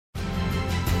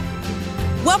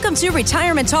Welcome to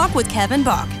Retirement Talk with Kevin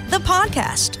Bach, the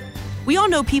podcast. We all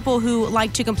know people who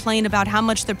like to complain about how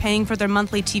much they're paying for their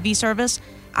monthly TV service.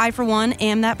 I, for one,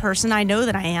 am that person. I know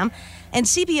that I am. And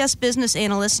CBS business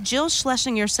analyst Jill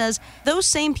Schlesinger says those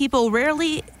same people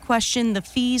rarely question the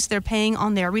fees they're paying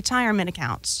on their retirement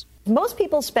accounts. Most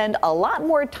people spend a lot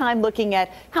more time looking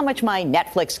at how much my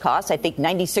Netflix costs. I think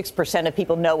 96% of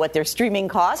people know what their streaming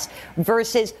costs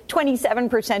versus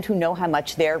 27% who know how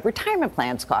much their retirement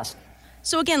plans cost.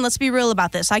 So again, let's be real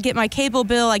about this. I get my cable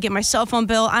bill, I get my cell phone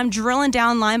bill. I'm drilling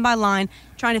down line by line,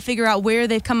 trying to figure out where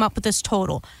they've come up with this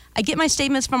total. I get my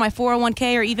statements from my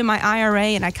 401k or even my IRA,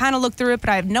 and I kind of look through it,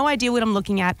 but I have no idea what I'm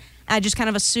looking at. I just kind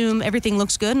of assume everything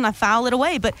looks good, and I file it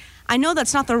away. But I know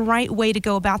that's not the right way to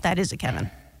go about that, is it, Kevin?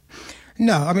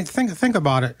 No, I mean, think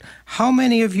about it. How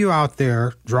many of you out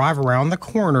there drive around the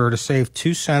corner to save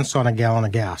 2 cents on a gallon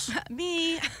of gas?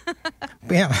 Me.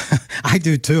 Yeah, I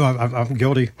do too. I'm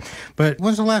guilty. But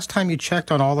when's the last time you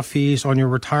checked on all the fees on your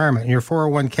retirement, your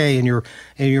 401k, and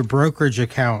your brokerage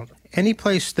account? Any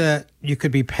place that you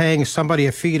could be paying somebody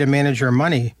a fee to manage your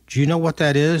money, do you know what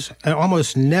that is? And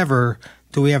almost never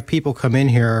do we have people come in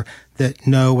here that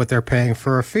know what they're paying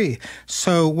for a fee.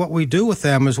 So what we do with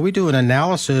them is we do an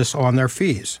analysis on their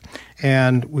fees.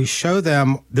 And we show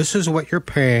them this is what you're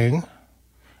paying,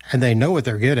 and they know what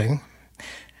they're getting.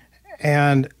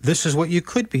 And this is what you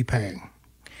could be paying.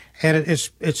 And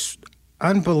it's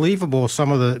unbelievable,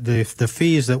 some of the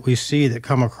fees that we see that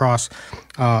come across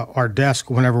our desk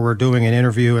whenever we're doing an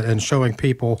interview and showing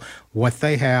people what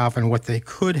they have and what they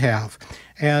could have.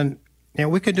 And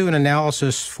we could do an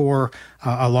analysis for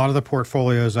a lot of the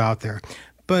portfolios out there.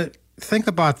 But think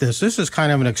about this. This is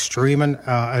kind of an extreme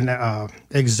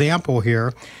example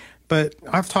here. But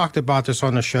I've talked about this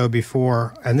on the show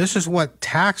before, and this is what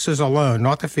taxes alone,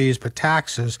 not the fees, but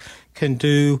taxes, can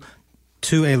do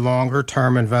to a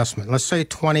longer-term investment. Let's say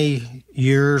 20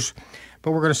 years,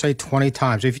 but we're going to say 20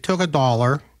 times. If you took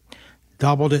 $1,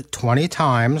 doubled it 20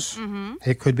 times,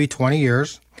 it could be 20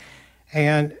 years,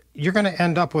 and you're going to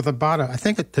end up with about, I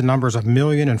think the number is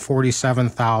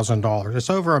 $1,047,000. It's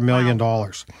over $1 million.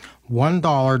 Wow.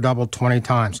 $1 doubled 20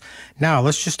 times. Now,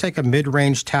 let's just take a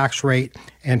mid-range tax rate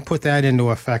and put that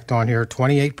into effect on here.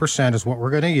 28% is what we're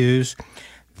going to use.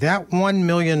 That $1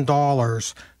 million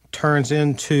turns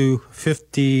into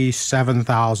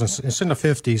 $57,000. It's in the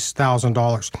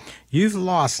 $50,000. You've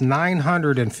lost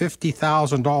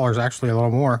 $950,000, actually a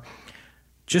little more,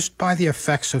 just by the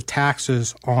effects of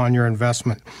taxes on your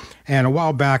investment. And a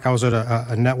while back, I was at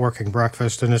a networking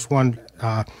breakfast, and this one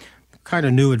kind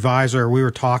of new advisor, we were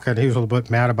talking, he was a little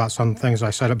bit mad about some things I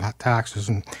said about taxes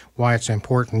and why it's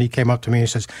important. He came up to me and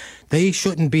says, they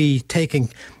shouldn't be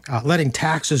letting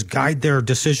taxes guide their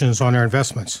decisions on their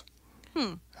investments.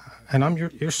 And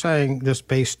you're saying this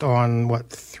based on, what,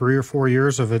 3 or 4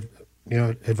 years of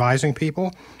advising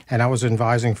people? And I was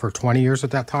advising for 20 years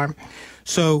at that time.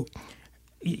 So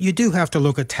you do have to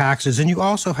look at taxes, and you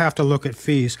also have to look at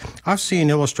fees. I've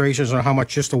seen illustrations on how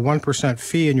much just a 1%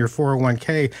 fee in your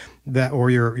 401k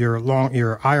or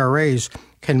your IRAs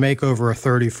can make over a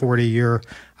 30, 40-year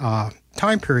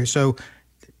time period. So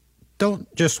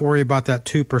don't just worry about that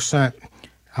 2%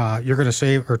 you're going to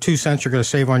save, or 2 cents you're going to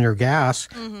save on your gas.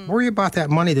 Worry about that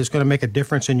money that's going to make a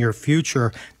difference in your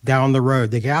future down the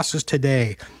road. The gas is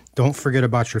today. Don't forget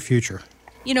about your future.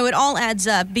 You know, it all adds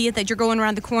up, be it that you're going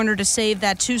around the corner to save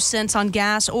that 2 cents on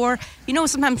gas, or,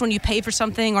 sometimes when you pay for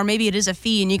something, or maybe it is a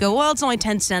fee, and you go, well, it's only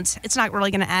 10 cents. It's not really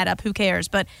going to add up. Who cares?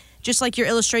 But just like your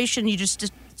illustration you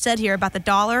just said here about the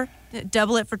 $1,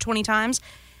 double it for 20 times.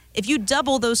 If you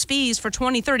double those fees for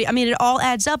 20, 30, it all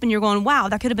adds up, and you're going, wow,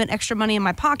 that could have been extra money in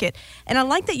my pocket. And I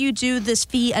like that you do this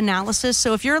fee analysis.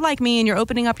 So if you're like me and you're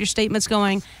opening up your statements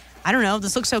going, I don't know,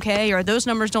 this looks okay, or those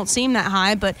numbers don't seem that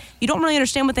high, but you don't really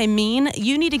understand what they mean,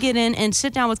 you need to get in and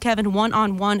sit down with Kevin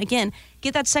one-on-one. Again,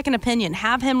 get that second opinion.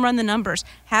 Have him run the numbers.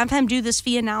 Have him do this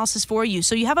fee analysis for you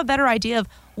so you have a better idea of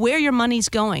where your money's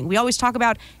going. We always talk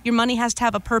about your money has to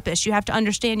have a purpose. You have to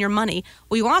understand your money.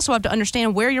 Well, you also have to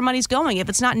understand where your money's going. If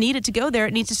it's not needed to go there,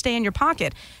 it needs to stay in your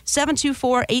pocket.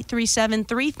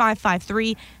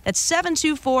 724-837-3553. That's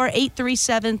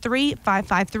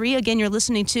 724-837-3553. Again, you're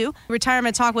listening to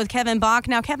Retirement Talk with Kevin Bach.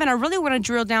 Now, Kevin, I really want to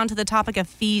drill down to the topic of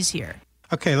fees here.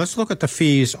 Okay, let's look at the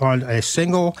fees on a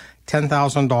single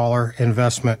 $10,000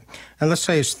 investment. And let's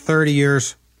say it's 30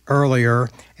 years earlier,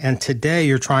 and today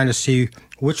you're trying to see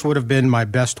which would have been my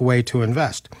best way to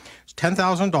invest. It's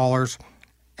 $10,000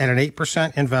 at an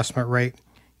 8% investment rate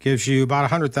gives you about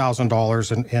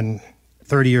 $100,000 in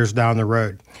 30 years down the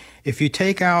road. If you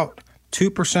take out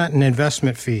 2% in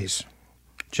investment fees,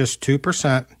 just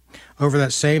 2% over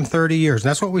that same 30 years,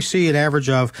 that's what we see an average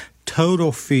of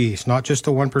total fees, not just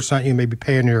the 1% you may be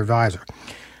paying your advisor.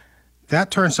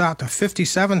 That turns out to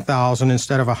 $57,000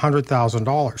 instead of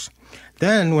 $100,000.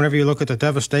 Then, whenever you look at the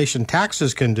devastation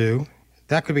taxes can do,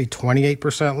 that could be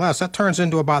 28% less. That turns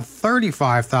into about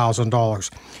 $35,000.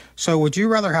 So would you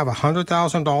rather have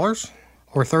 $100,000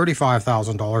 or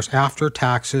 $35,000 after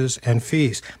taxes and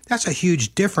fees? That's a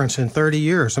huge difference in 30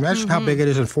 years. Imagine how big it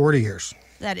is in 40 years.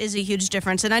 That is a huge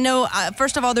difference. And I know,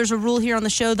 first of all, there's a rule here on the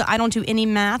show that I don't do any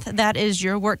math. That is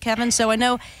your work, Kevin. So I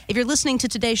know if you're listening to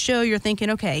today's show, you're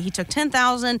thinking, okay, he took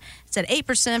 $10,000, it's at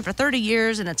 8% for 30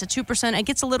 years, and it's at 2%. It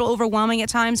gets a little overwhelming at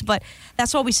times, but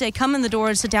that's why we say come in the door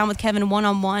and sit down with Kevin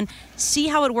one-on-one, see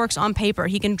how it works on paper.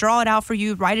 He can draw it out for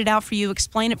you, write it out for you,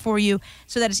 explain it for you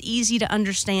so that it's easy to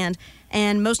understand.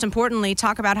 And most importantly,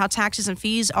 talk about how taxes and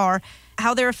fees are,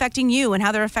 how they're affecting you and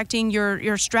how they're affecting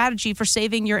your strategy for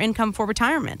saving your income for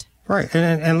retirement. Right.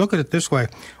 And look at it this way.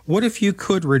 What if you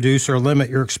could reduce or limit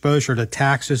your exposure to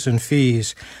taxes and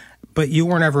fees, but you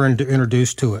weren't ever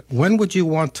introduced to it? When would you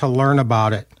want to learn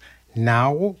about it?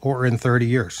 Now or in 30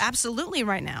 years? Absolutely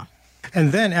right now.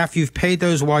 And then after you've paid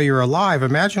those while you're alive,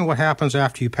 imagine what happens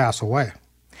after you pass away.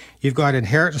 You've got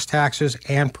inheritance taxes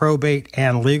and probate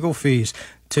and legal fees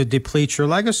to deplete your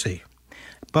legacy.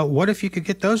 But what if you could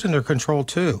get those under control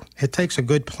too? It takes a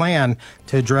good plan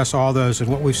to address all those. And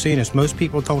what we've seen is most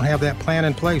people don't have that plan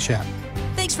in place yet.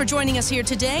 Thanks for joining us here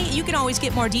today. You can always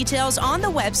get more details on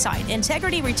the website,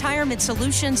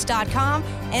 IntegrityRetirementSolutions.com.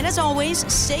 And as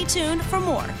always, stay tuned for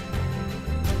more.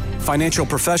 Financial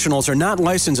professionals are not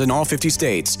licensed in all 50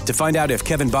 states. To find out if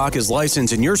Kevin Bach is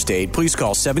licensed in your state, please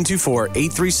call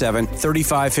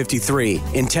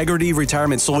 724-837-3553. Integrity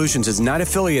Retirement Solutions is not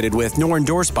affiliated with nor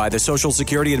endorsed by the Social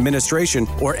Security Administration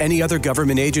or any other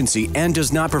government agency and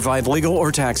does not provide legal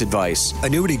or tax advice.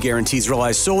 Annuity guarantees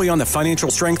rely solely on the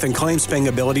financial strength and claims-paying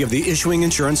ability of the issuing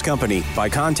insurance company. By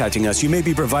contacting us, you may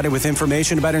be provided with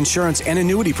information about insurance and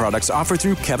annuity products offered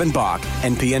through Kevin Bach,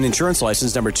 NPN Insurance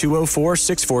License number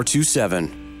 2046427.